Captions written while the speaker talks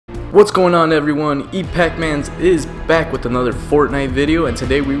What's going on, everyone? ePACMANz is back with another Fortnite video, and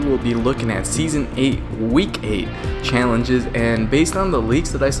today we will be looking at Season 8, Week 8 challenges, and based on the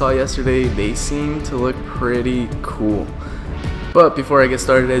leaks that I saw yesterday, they seem to look pretty cool. But before I get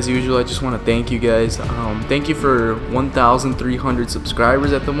started, as usual, I just want to thank you guys. Thank you for 1,300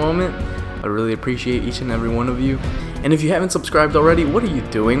 subscribers at the moment. I really appreciate each and every one of you. And if you haven't subscribed already, what are you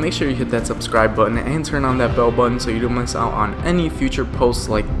doing? Make sure you hit that subscribe button and turn on that bell button so you don't miss out on any future posts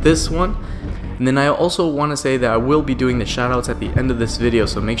like this one. And then I also want to say that I will be doing the shoutouts at the end of this video,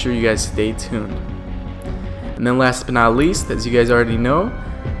 so make sure you guys stay tuned. And then last but not least, as you guys already know,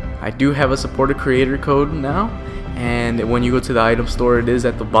 I do have a supported creator code now. And when you go to the item store, it is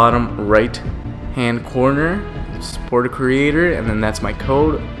at the bottom right hand corner. Support a creator, and then that's my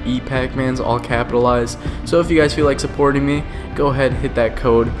code, ePACMANz, all capitalized. So if you guys feel like supporting me, go ahead, hit that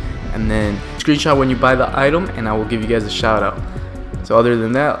code, and then screenshot when you buy the item, and I will give you guys a shout out. So other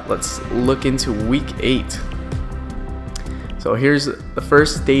than that, let's look into week 8. So here's the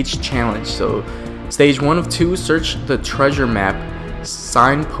first stage challenge. So stage 1 of 2, search the treasure map,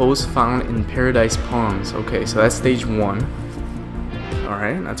 signpost found in Paradise Palms. Okay, so that's stage 1.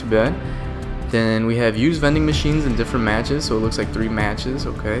 Alright, not too bad. Then we have use vending machines in different matches, so it looks like 3 matches.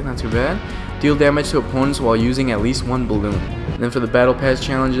 Okay, not too bad. Deal damage to opponents while using at least 1 balloon. And then for the battle pass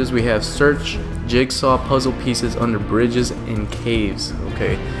challenges, we have search jigsaw puzzle pieces under bridges and caves.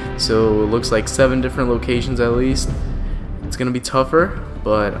 Okay, so it looks like 7 different locations at least. It's gonna be tougher,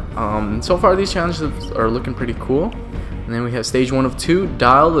 but so far these challenges are looking pretty cool. And then we have stage 1 of 2,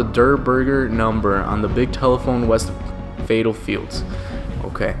 dial the Durrr Burger number on the big telephone west of Fatal Fields.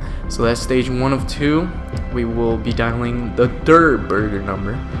 Okay, so that's stage 1 of 2. We will be dialing the Durrr Burger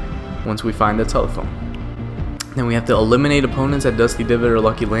number once we find the telephone. Then we have to eliminate opponents at Dusty Divot or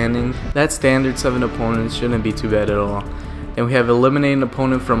Lucky Landing. That's standard, 7 opponents, shouldn't be too bad at all. Then we have eliminate an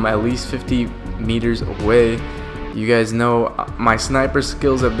opponent from at least 50 meters away. You guys know my sniper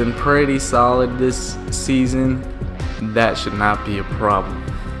skills have been pretty solid this season. That should not be a problem.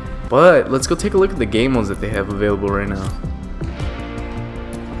 But let's go take a look at the game modes that they have available right now.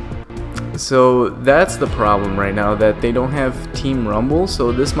 So that's the problem right now, that they don't have Team Rumble,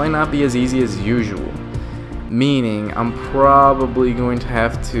 so this might not be as easy as usual. Meaning, I'm probably going to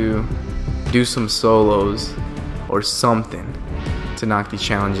have to do some solos or something to knock these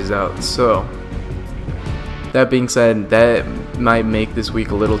challenges out. So, that being said, that might make this week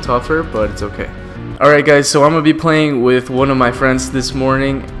a little tougher, but it's okay. Alright guys, so I'm going to be playing with one of my friends this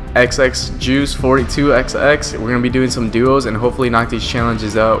morning, XXJuice42XX. We're going to be doing some duos and hopefully knock these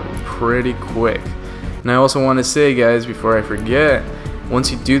challenges out pretty quick. And I also want to say, guys, before I forget,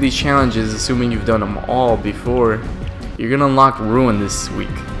 once you do these challenges, assuming you've done them all before, you're going to unlock Ruin this week.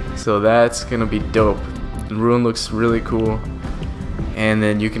 So that's going to be dope. And Ruin looks really cool. And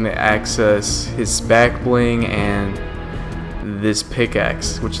then you can access his back bling and this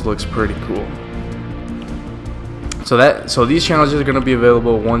pickaxe, which looks pretty cool. So these challenges are going to be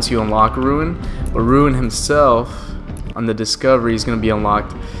available once you unlock Ruin, but Ruin himself on the discovery is going to be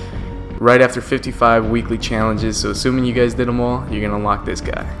unlocked right after 55 weekly challenges. So assuming you guys did them all, you're going to unlock this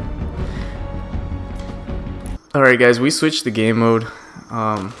guy. Alright guys, we switched the game mode.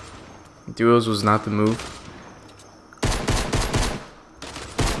 Duos was not the move.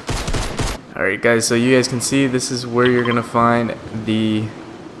 Alright guys, so you guys can see this is where you're going to find the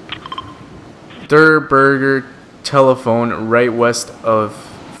Durrr Burger telephone right west of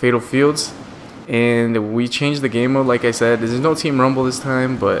Fatal Fields. And we changed the game mode, like I said. There's no Team Rumble this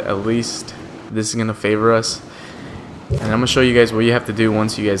time, but at least this is gonna favor us. And I'm gonna show you guys what you have to do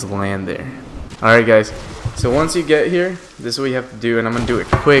once you guys land there. Alright guys, so once you get here, this is what you have to do, and I'm gonna do it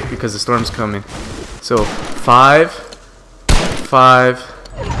quick because the storm's coming. So 5 5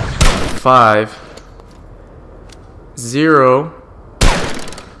 5 0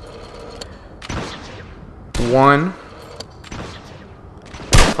 1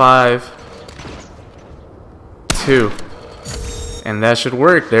 5 2, and that should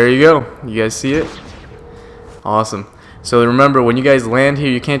work. There you go. You guys see it? Awesome. So remember, when you guys land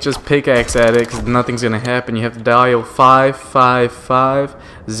here, you can't just pickaxe at it because nothing's gonna happen. You have to dial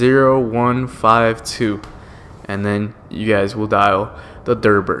 5550152, and then you guys will dial the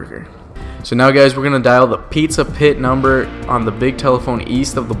Durrr Burger. So now guys, we're gonna dial the pizza pit number on the big telephone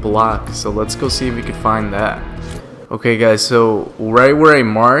east of the block. So let's go see if we can find that. Okay guys, so right where I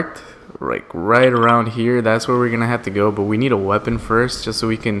marked, like right around here, that's where we're gonna have to go, but we need a weapon first just so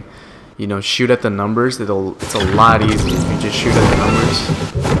we can, you know, shoot at the numbers. It's a lot easier if you just shoot at the numbers.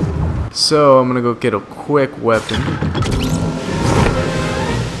 So I'm gonna go get a quick weapon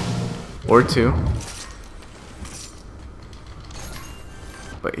or two.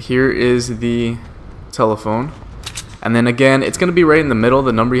 But here is the telephone. And then again, it's going to be right in the middle.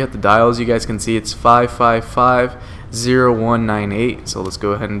 The number you have to dial, as you guys can see, it's 555-0198. So let's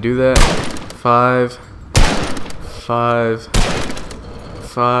go ahead and do that.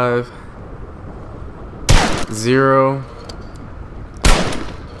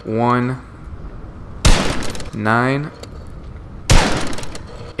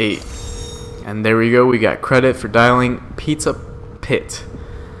 And there we go. We got credit for dialing Pizza Pit.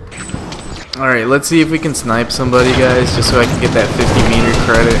 Alright, let's see if we can snipe somebody, guys, just so I can get that 50-meter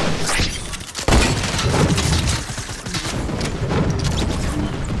credit.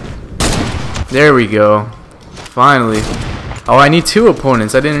 There we go. Finally. Oh, I need 2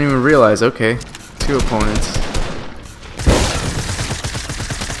 opponents. I didn't even realize. Okay. 2 opponents.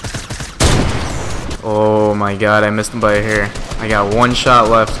 Oh my god, I missed him by a hair. I got 1 shot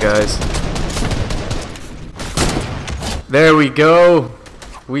left, guys. There we go.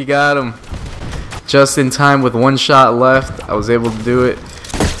 We got him. Just in time with 1 shot left. I was able to do it.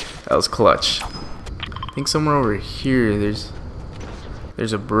 That was clutch. I think somewhere over here there's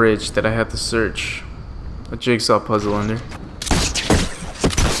a bridge that I have to search a jigsaw puzzle under.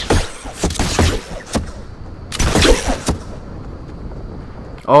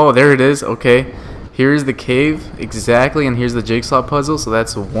 Oh, there it is. Okay. Here's the cave exactly, and here's the jigsaw puzzle. So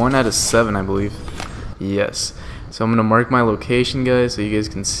that's 1 out of 7, I believe. Yes. So I'm gonna mark my location, guys, so you guys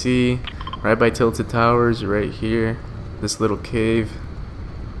can see. Right by Tilted Towers, right here. This little cave.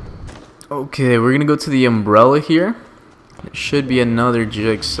 Okay, we're gonna go to the umbrella here. There should be another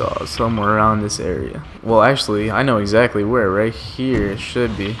jigsaw somewhere around this area. Well, actually, I know exactly where. Right here it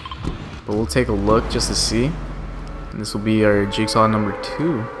should be. But we'll take a look just to see. And this will be our jigsaw number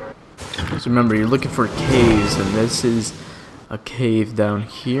 2. So remember, you're looking for caves, and this is a cave down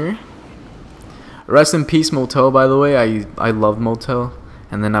here. Rest in peace, Motel, by the way. I love Motel.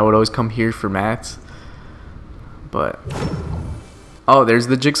 And then I would always come here for mats. But oh, there's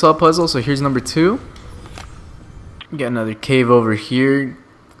the jigsaw puzzle. So here's number 2. Got another cave over here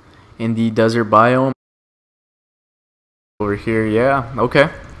in the desert biome. Over here, yeah,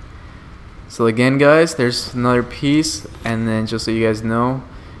 okay. So again, guys, there's another piece. And then just so you guys know,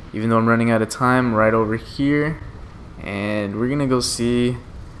 even though I'm running out of time, right over here. And we're gonna go see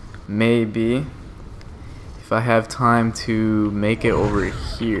maybe if I have time to make it over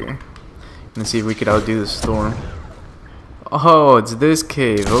here. Let's see if we could outdo the storm. Oh, it's this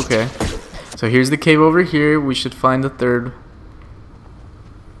cave. Okay. So here's the cave over here. We should find the 3rd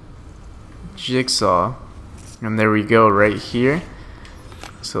jigsaw. And there we go, right here.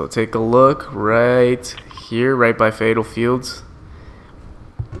 So take a look right here, right by Fatal Fields.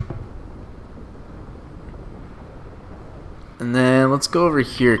 And then let's go over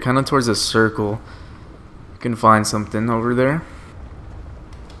here, kind of towards the circle. You can find something over there.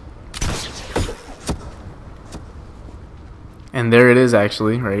 And there it is,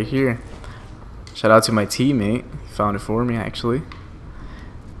 actually, right here. Shout out to my teammate. He found it for me, actually.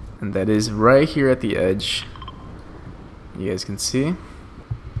 And that is right here at the edge. You guys can see.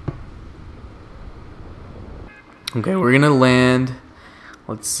 Okay, we're gonna land.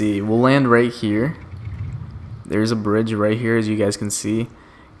 Let's see. We'll land right here. There's a bridge right here, as you guys can see,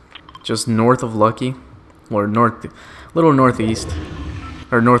 just north of Lucky, or little northeast,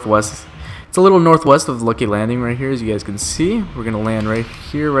 or northwest. It's a little northwest of Lucky Landing right here, as you guys can see. We're gonna land right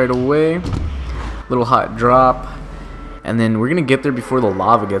here right away. Little hot drop, and then we're gonna get there before the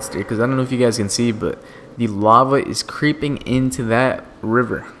lava gets there, because I don't know if you guys can see, but the lava is creeping into that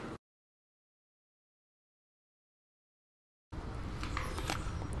river.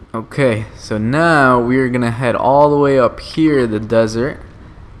 Okay, so now we're gonna head all the way up here, the desert.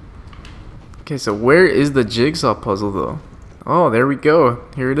 Okay, so where is the jigsaw puzzle though? Oh, there we go.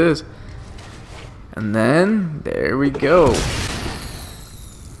 Here it is. And then there we go.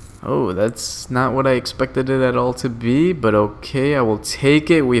 Oh, that's not what I expected it at all to be, but okay, I will take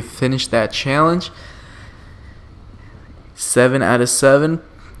it. We've finished that challenge. 7 out of 7.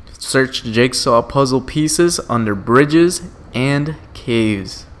 Search jigsaw puzzle pieces under bridges and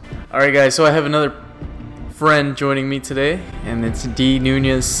caves. Alright guys, so I have another friend joining me today, and it's D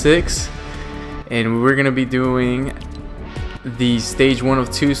Nunez 6, and we're gonna be doing the stage 1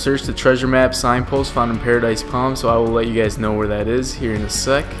 of 2 search the treasure map signpost found in Paradise Palms. So I will let you guys know where that is here in a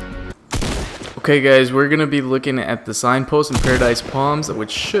sec. Okay guys, we're gonna be looking at the signpost in Paradise Palms,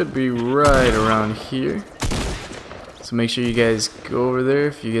 which should be right around here. So make sure you guys go over there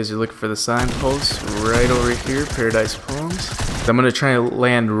if you guys are looking for the signpost. Right over here, Paradise Palms. I'm gonna try to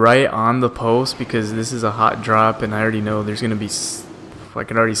land right on the post because this is a hot drop, and I already know there's gonna be, I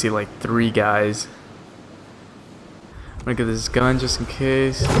can already see like 3 guys. I'm gonna get this gun just in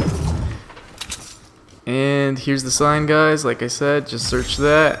case. And here's the sign, guys. Like I said, just search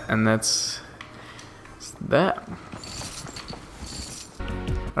that, and that's that.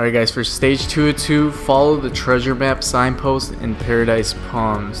 Alright guys, for stage 2 of 2, follow the treasure map signpost in Paradise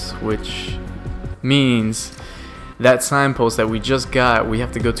Palms, which means that signpost that we just got, we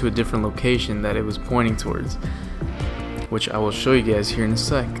have to go to a different location that it was pointing towards, which I will show you guys here in a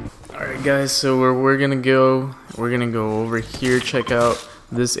sec. Alright guys, so we're gonna go over here, check out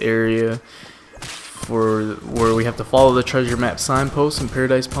this area for where we have to follow the treasure map signpost in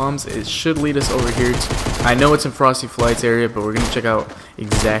Paradise Palms. It should lead us over here to, I know it's in Frosty Flights area, but we're gonna check out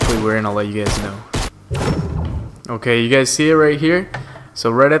exactly where, and I'll let you guys know. Okay, you guys see it right here? So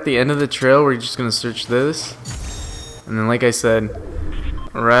right at the end of the trail, we're just gonna search this, and then like I said,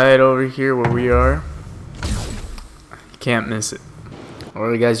 right over here where we are, you can't miss it.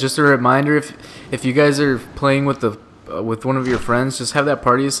 Alright guys, just a reminder, if you guys are playing with the with one of your friends, just have that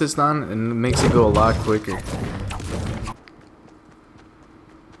party assist on, and it makes it go a lot quicker.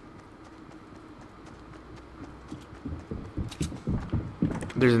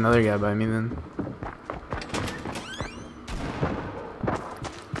 There's another guy by me then.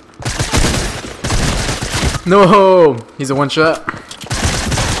 No! He's a one shot.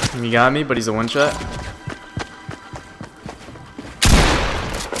 He got me, but he's a one shot.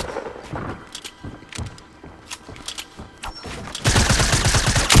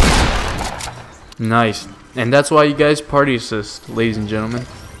 Nice. And that's why you guys party assist, ladies and gentlemen.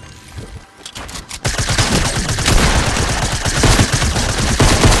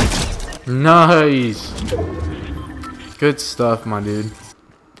 Nice. Good stuff, my dude.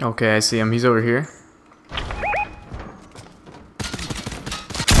 Okay, I see him. He's over here.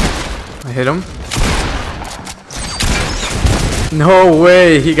 I hit him. No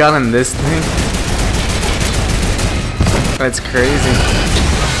way, he got him this thing. That's crazy.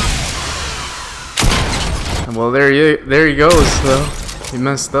 Well, there he goes, though. He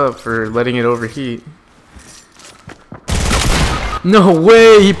messed up for letting it overheat. No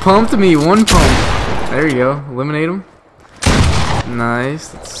way! He pumped me! One pump! There you go. Eliminate him. Nice.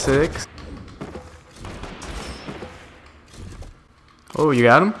 That's 6. Oh, you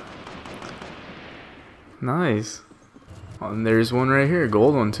got him? Nice. Oh, and there's one right here.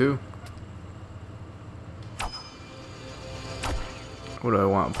 Gold one, too. What do I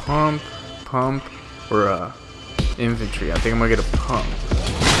want? Pump, or infantry. I think I'm gonna get a pump.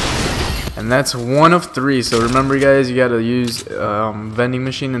 And that's 1 of 3. So remember, guys, you gotta use vending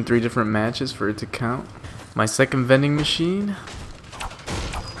machine in 3 different matches for it to count. My second vending machine.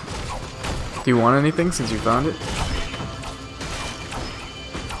 Do you want anything since you found it?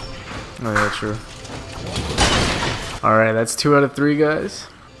 Oh yeah, true. Alright, that's 2 out of 3, guys.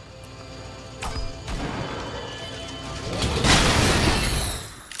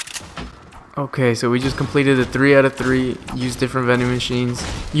 Okay, so we just completed a 3 out of 3. Use different vending machines.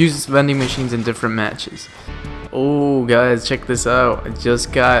 Use vending machines in different matches. Oh, guys, check this out.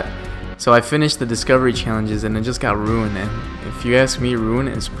 So I finished the discovery challenges, and it just got Ruin. And if you ask me, Ruin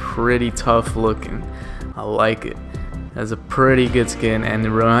is pretty tough looking. I like it. It has a pretty good skin, and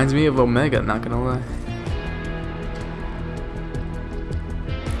it reminds me of Omega, not gonna lie.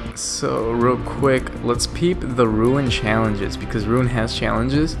 So real quick, let's peep the Ruin challenges, because Ruin has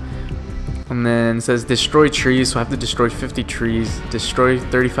challenges. And then it says destroy trees, so I have to destroy 50 trees, destroy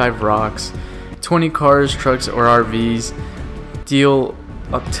 35 rocks, 20 cars, trucks, or RVs, deal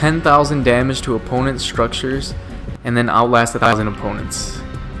up 10,000 damage to opponent structures, and then outlast 1,000 opponents.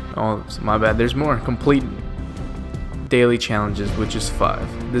 Oh, my bad, there's more. Complete daily challenges, which is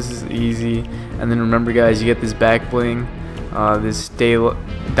 5. This is easy. And then remember, guys, you get this back bling, this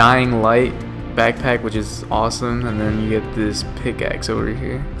dying light backpack, which is awesome, and then you get this pickaxe over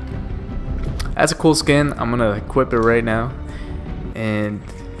here. That's a cool skin. I'm gonna equip it right now and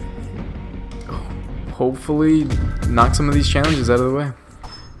hopefully knock some of these challenges out of the way.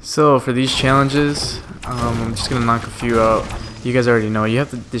 So for these challenges, I'm just gonna knock a few out. You guys already know you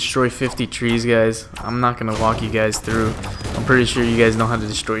have to destroy 50 trees, guys. I'm not gonna walk you guys through. I'm pretty sure you guys know how to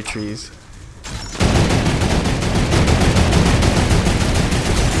destroy trees.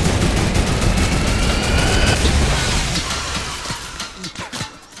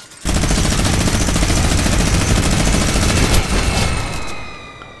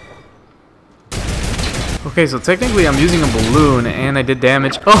 Okay, so technically I'm using a balloon and I did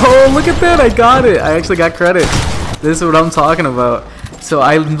damage. Oh, look at that, I got it. I actually got credit. This is what I'm talking about. So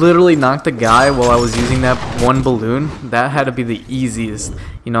I literally knocked a guy while I was using that one balloon. That had to be the easiest.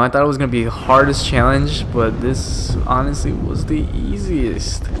 You know, I thought it was going to be the hardest challenge, but this honestly was the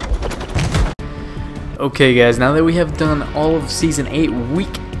easiest. Okay guys, now that we have done all of Season 8, Week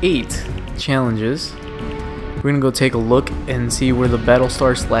 8 challenges, we're going to go take a look and see where the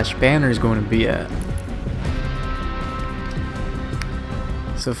Battlestar / banner is going to be at.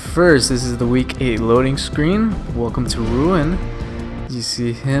 So first, this is the Week 8 loading screen. Welcome to Ruin. You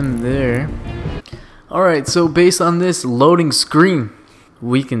see him there. Alright, so based on this loading screen,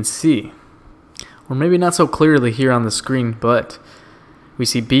 we can see, or maybe not so clearly here on the screen, but we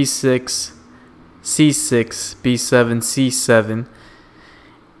see B6, C6, B7, C7,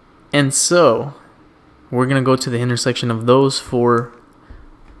 and so we're going to go to the intersection of those four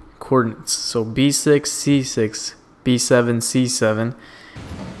coordinates. So B6, C6, B7, C7.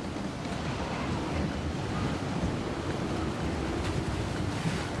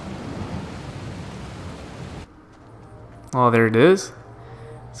 Oh, there it is.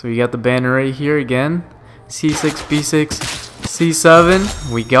 So we got the banner right here again. C6, B6,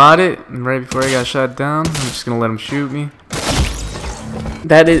 C7. We got it. And right before I got shot down, I'm just going to let him shoot me.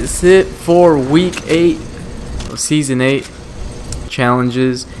 That is it for Week 8 of Season 8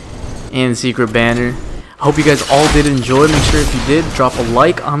 challenges and secret banner. I hope you guys all did enjoy. Make sure if you did, drop a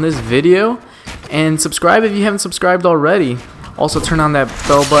like on this video. And subscribe if you haven't subscribed already. Also turn on that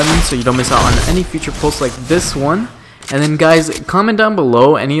bell button so you don't miss out on any future posts like this one. And then guys, comment down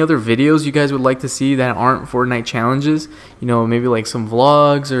below any other videos you guys would like to see that aren't Fortnite challenges. You know, maybe like some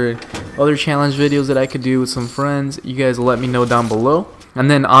vlogs or other challenge videos that I could do with some friends. You guys let me know down below.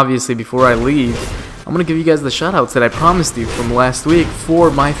 And then obviously before I leave, I'm going to give you guys the shoutouts that I promised you from last week for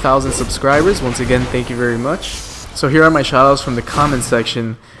my 1,000 subscribers. Once again, thank you very much. So here are my shoutouts from the comment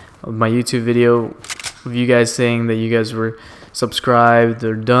section of my YouTube video of you guys saying that you guys were subscribed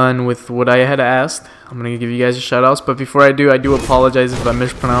or done with what I had asked. I'm going to give you guys a shout outs, but before I do apologize if I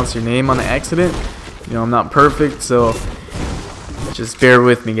mispronounce your name on accident. You know, I'm not perfect, so just bear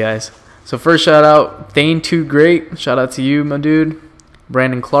with me guys. So first shout out, Thane2Great, shout out to you my dude.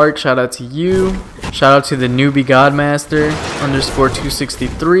 Brandon Clark, shout out to you. Shout out to the newbie Godmaster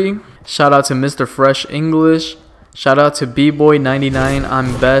 _263. Shout out to Mr. Fresh English. Shout out to B-Boy99,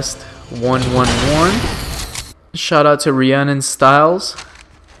 I'm best 111. Shout out to Rhiannon Styles.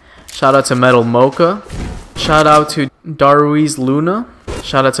 Shout out to Metal Mocha. Shout out to Darwies Luna.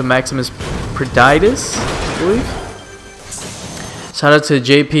 Shout out to Maximus Preditis, I believe. Shout out to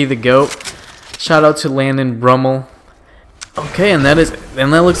JP the Goat. Shout out to Landon Brummel. Okay, and that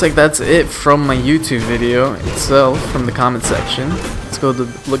looks like that's it from my YouTube video itself, from the comment section. Let's go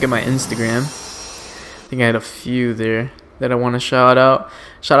look at my Instagram. I think I had a few there that I want to shout out.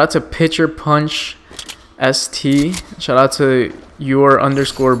 Shout out to Pitcher Punch ST. Shout out to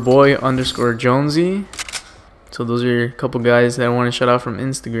your_boy_Jonesy. So those are a couple guys that I want to shout out from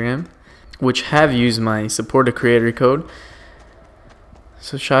Instagram, which have used my support a creator code.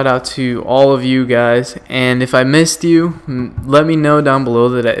 So shout out to all of you guys, and if I missed you, let me know down below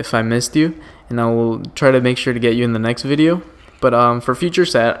that if I missed you, and I will try to make sure to get you in the next video. But for future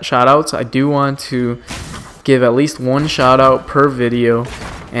shout outs, I do want to give at least one shout out per video,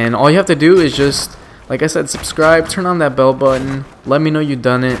 and all you have to do is just, like I said, subscribe, turn on that bell button, let me know you've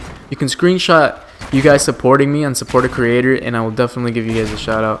done it. You can screenshot you guys supporting me on Support a Creator, and I will definitely give you guys a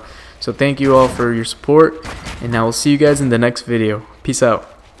shout out. So thank you all for your support, and I will see you guys in the next video. Peace out.